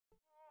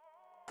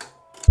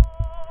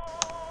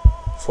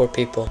4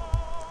 people,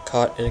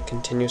 caught in a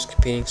continuous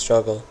competing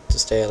struggle to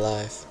stay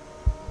alive.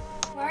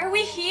 Why are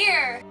we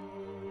here?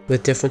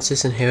 With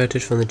differences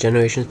inherited from the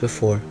generations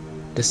before,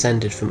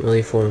 descended from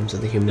early forms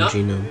of the human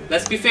genome.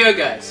 Let's be fair,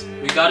 guys.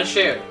 We gotta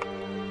share.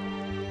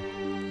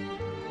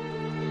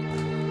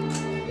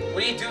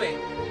 What are you doing?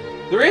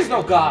 There is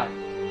no God!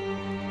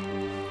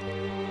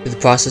 Through the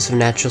process of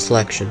natural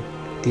selection,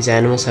 these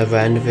animals have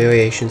random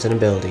variations in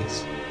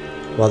abilities,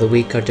 while the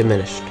weak are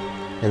diminished,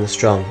 and the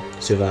strong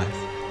survive.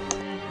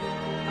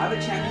 I have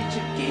a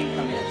championship game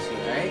coming up soon,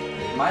 alright?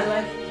 My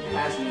life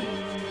has me.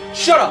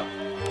 Shut up!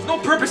 There's no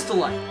purpose to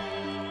life!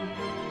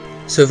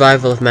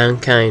 Survival of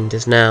mankind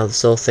is now the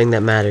sole thing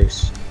that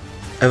matters.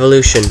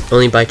 Evolution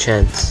only by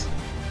chance.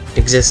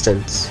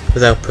 Existence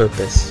without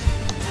purpose.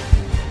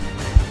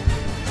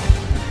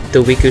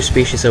 The weaker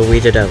species are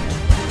weeded out,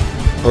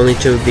 only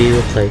to be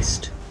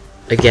replaced,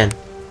 again,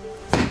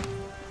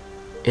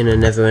 in a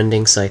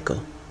never-ending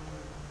cycle.